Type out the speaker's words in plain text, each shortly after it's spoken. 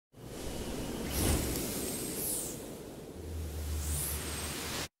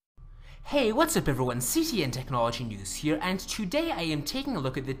Hey, what's up everyone, CTNtechnologynews here, and today I am taking a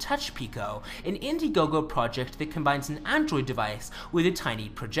look at the TouchPico, an Indiegogo project that combines an Android device with a tiny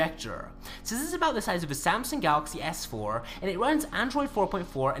projector. So this is about the size of a Samsung Galaxy S4, and it runs Android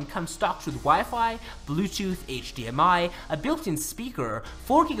 4.4 and comes stocked with Wi-Fi, Bluetooth, HDMI, a built-in speaker,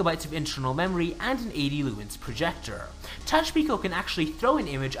 4GB of internal memory, and an 80 lumens projector. TouchPico can actually throw an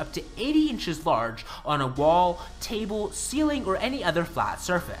image up to 80 inches large on a wall, table, ceiling, or any other flat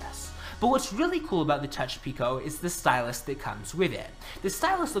surface. But what's really cool about the TouchPico is the stylus that comes with it. The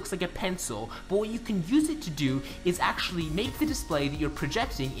stylus looks like a pencil, but what you can use it to do is actually make the display that you're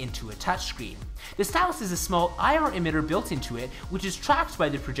projecting into a touchscreen. The stylus is a small IR emitter built into it, which is tracked by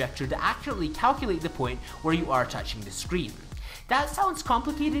the projector to accurately calculate the point where you are touching the screen. That sounds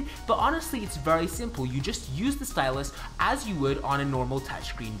complicated, but honestly it's very simple. You just use the stylus as you would on a normal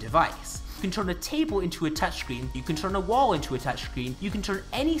touchscreen device. You can turn a table into a touchscreen, you can turn a wall into a touchscreen, you can turn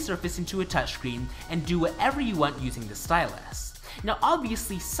any surface into a touchscreen, and do whatever you want using the stylus. Now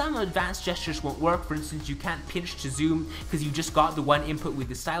obviously some advanced gestures won't work. For instance, you can't pinch to zoom because you just got the one input with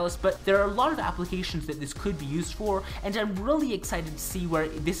the stylus, but there are a lot of applications that this could be used for, and I'm really excited to see where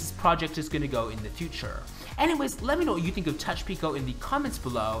this project is going to go in the future. Anyways, let me know what you think of TouchPico in the comments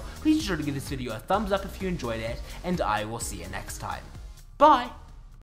below. Please be sure to give this video a thumbs up if you enjoyed it, and I will see you next time. Bye!